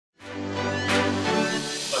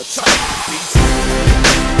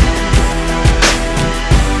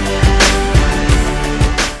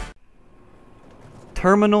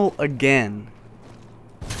Terminal again.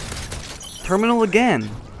 Terminal again.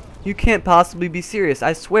 You can't possibly be serious.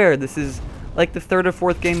 I swear this is like the third or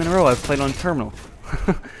fourth game in a row I've played on Terminal.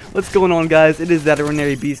 What's going on, guys? It is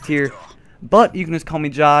ThatOrdinaryBeast here, but you can just call me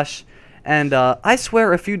Josh. And I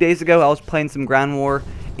swear a few days ago I was playing some Ground War,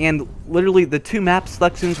 and literally the two map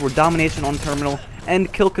selections were Domination on Terminal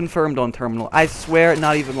and Kill Confirmed on Terminal. I swear,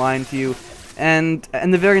 not even lying to you. And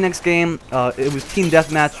in the very next game, it was Team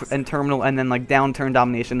Deathmatch and Terminal, and then like Downturn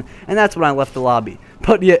Domination, and that's when I left the lobby.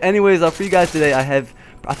 But yeah, anyways, for you guys today, I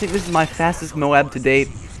think this is my fastest MOAB to date.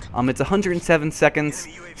 It's 107 seconds,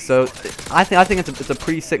 so I think it's a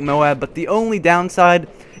pretty sick MOAB. But the only downside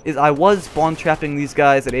is I was spawn trapping these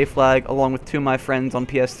guys at A flag along with two of my friends on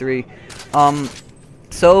PS3.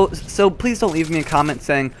 So please don't leave me a comment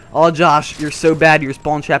saying, "Oh, Josh, you're so bad. You're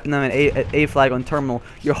spawn trapping them at A flag on Terminal.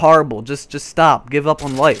 You're horrible. Just stop. Give up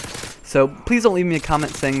on life." So please don't leave me a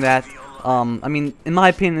comment saying that. I mean, in my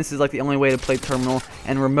opinion, this is like the only way to play Terminal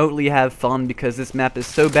and remotely have fun, because this map is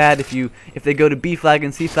so bad. If they go to B flag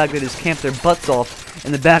and C flag, they just camp their butts off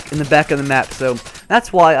in the back of the map. So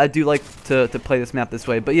that's why I do like to play this map this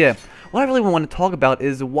way. But yeah, what I really want to talk about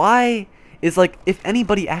is like if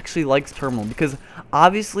anybody actually likes Terminal, because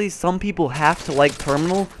obviously some people have to like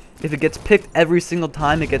Terminal if it gets picked every single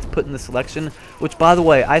time it gets put in the selection, which, by the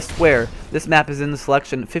way, I swear this map is in the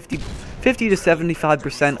selection 50 to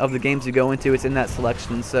 75% of the games you go into, it's in that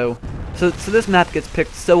selection. So this map gets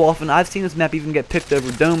picked so often. I've seen this map even get picked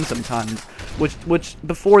over Dome sometimes, which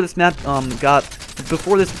before this map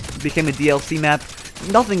before this became a DLC map,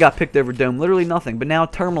 nothing got picked over Dome, literally nothing. But now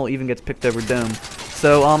Terminal even gets picked over Dome.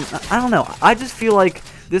 So I don't know. I just feel like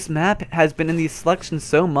this map has been in these selections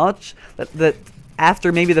so much that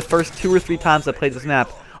after maybe the first 2 or 3 times I played this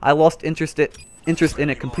map, I lost interest in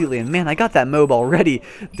it completely. And man, I got that MOAB already.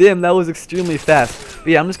 Damn, that was extremely fast. But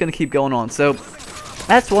yeah, I'm just gonna keep going on. So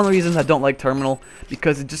that's one of the reasons I don't like Terminal,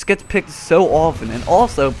 because it just gets picked so often. And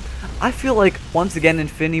also, I feel like once again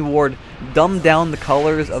Infinity Ward dumbed down the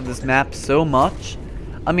colors of this map so much.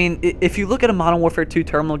 I mean, if you look at a Modern Warfare 2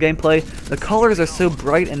 Terminal gameplay, the colors are so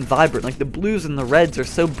bright and vibrant. Like the blues and the reds are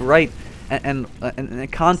so bright, and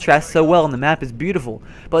it contrasts so well, and the map is beautiful.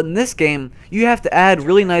 But in this game, you have to add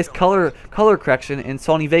really nice color correction in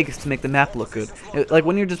Sony Vegas to make the map look good. Like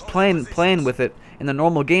when you're just playing with it in the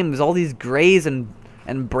normal game, there's all these grays and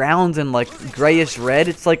browns and like grayish red.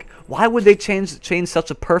 It's like, why would they change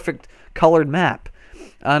such a perfect colored map?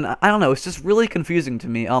 And I don't know, it's just really confusing to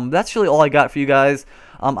me. That's really all I got for you guys.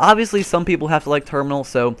 Obviously, some people have to like Terminal,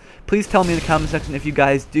 so please tell me in the comment section if you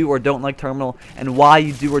guys do or don't like Terminal, and why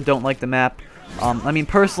you do or don't like the map. I mean,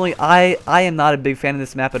 personally, I am not a big fan of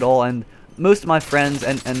this map at all, and most of my friends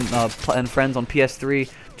and friends on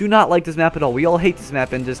PS3 do not like this map at all. We all hate this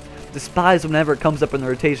map and just despise whenever it comes up in the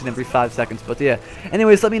rotation every 5 seconds. But yeah,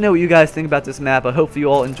 anyways, let me know what you guys think about this map. I hope you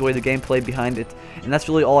all enjoy the gameplay behind it, and that's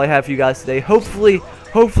really all I have for you guys today. Hopefully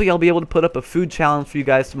I'll be able to put up a food challenge for you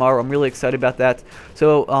guys tomorrow. I'm really excited about that.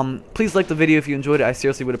 So please like the video if you enjoyed it. I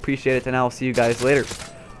seriously would appreciate it, and I'll see you guys later.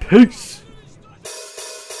 Peace!